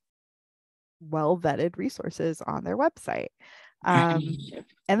free, well-vetted resources on their website. And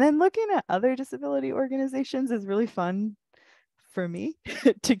then looking at other disability organizations is really fun for me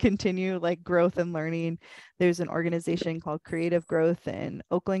to continue like growth and learning. There's an organization called Creative Growth in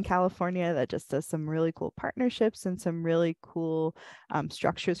Oakland, California that just does some really cool partnerships and some really cool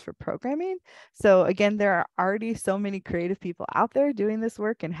structures for programming. So again, there are already so many creative people out there doing this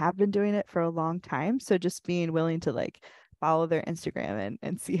work and have been doing it for a long time. So just being willing to like follow their Instagram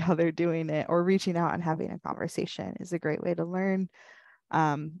and see how they're doing it, or reaching out and having a conversation is a great way to learn.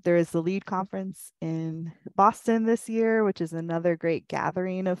 There is the LEAD conference in Boston this year, which is another great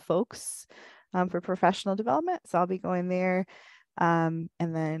gathering of folks for professional development. So I'll be going there. And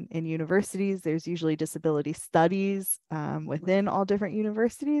then in universities, there's usually disability studies within all different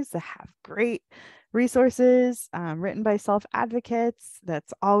universities that have great resources written by self-advocates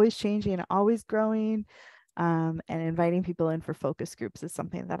that's always changing, always growing. And inviting people in for focus groups is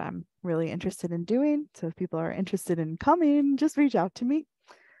something that I'm really interested in doing. So if people are interested in coming, just reach out to me.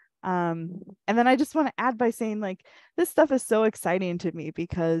 And then I just want to add by saying like, this stuff is so exciting to me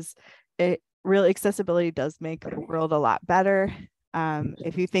because accessibility does make the world a lot better.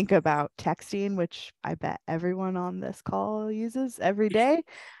 If you think about texting, which I bet everyone on this call uses every day,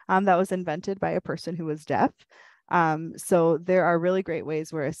 that was invented by a person who was deaf. So there are really great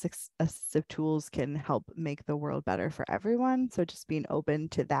ways where assistive tools can help make the world better for everyone. So just being open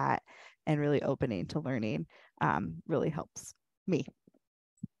to that and really opening to learning really helps me.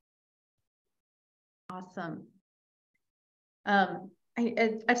 Awesome.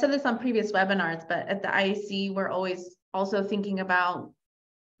 I've said this on previous webinars, but at the IAC, we're always also thinking about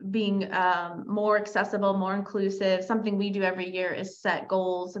being more accessible, more inclusive. Something we do every year is set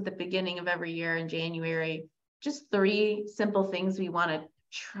goals at the beginning of every year in January. Just 3 simple things we want to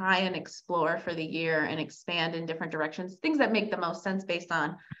try and explore for the year and expand in different directions, things that make the most sense based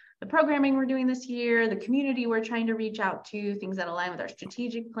on the programming we're doing this year, the community we're trying to reach out to, things that align with our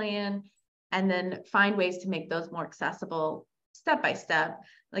strategic plan, and then find ways to make those more accessible step by step.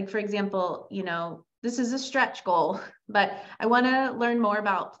 Like, for example, you know, this is a stretch goal, but I want to learn more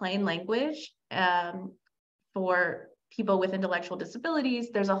about plain language for people with intellectual disabilities.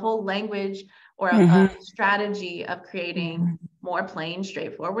 There's a whole language or a strategy of creating more plain,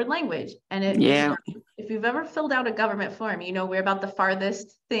 straightforward language. And if you've ever filled out a government form, you know, we're about the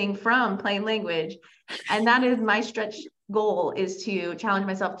farthest thing from plain language. And that is my stretch goal, is to challenge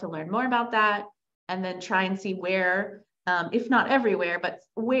myself to learn more about that and then try and see where, if not everywhere, but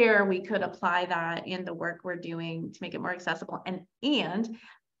where we could apply that in the work we're doing to make it more accessible. And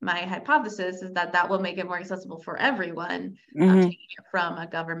my hypothesis is that that will make it more accessible for everyone, taking it from a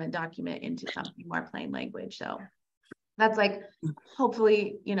government document into something more plain language. So that's like,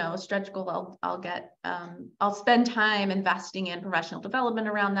 hopefully, you know, a stretch goal I'll get. I'll spend time investing in professional development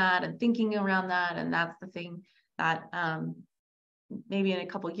around that and thinking around that. And that's the thing that maybe in a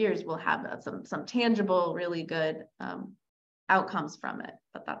couple of years we'll have some tangible, really good outcomes from it.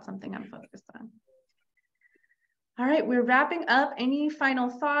 But that's something I'm focused on. All right, we're wrapping up. Any final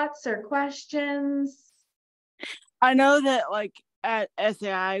thoughts or questions? I know that like at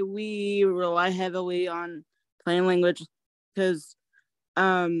SAI, we rely heavily on plain language because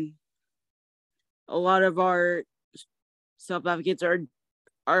a lot of our self-advocates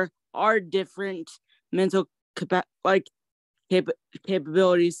are different mental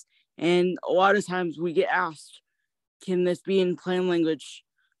capabilities, and a lot of times we get asked, can this be in plain language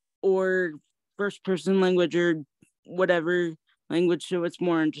or first person language or whatever language so it's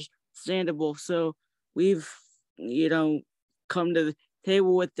more understandable? So we've, you know, come to the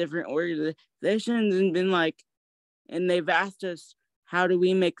table with different organizations and been like, and they've asked us, how do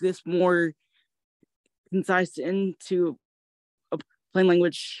we make this more concise into a plain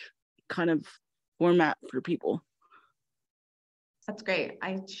language kind of format for people? That's great.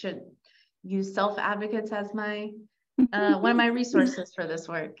 I should use self-advocates as my one of my resources for this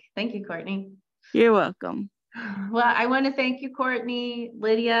work. Thank you, Courtney. You're welcome. Well, I want to thank you, Courtney,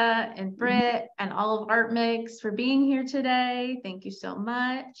 Lydia, and Britt, and all of ArtMix for being here today. Thank you so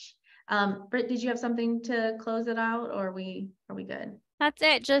much. Britt, did you have something to close it out, or are we good? That's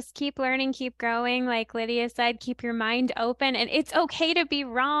it. Just keep learning, keep growing. Like Lydia said, keep your mind open, and it's okay to be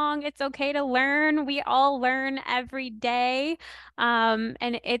wrong. It's okay to learn. We all learn every day. And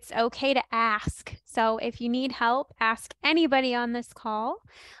it's okay to ask. So if you need help, ask anybody on this call.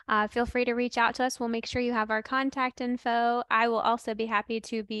 Feel free to reach out to us. We'll make sure you have our contact info. I will also be happy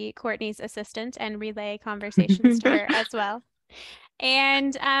to be Courtney's assistant and relay conversations to her as well.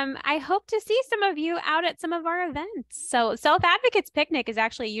 And I hope to see some of you out at some of our events. So Self Advocates Picnic is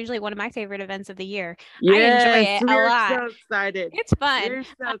actually usually one of my favorite events of the year. I enjoy it a lot. We're so excited. It's fun. We're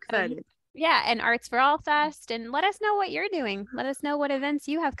so excited. Yeah, and Arts for All Fest. And let us know what you're doing. Let us know what events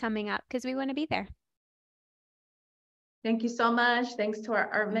you have coming up because we want to be there. Thank you so much. Thanks to our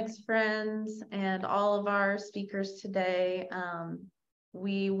Art Mix friends and all of our speakers today.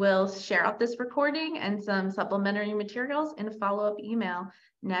 We will share out this recording and some supplementary materials in a follow-up email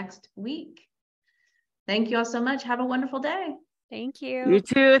next week. Thank you all so much. Have a wonderful day. Thank you. You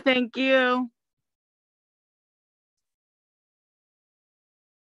too. Thank you.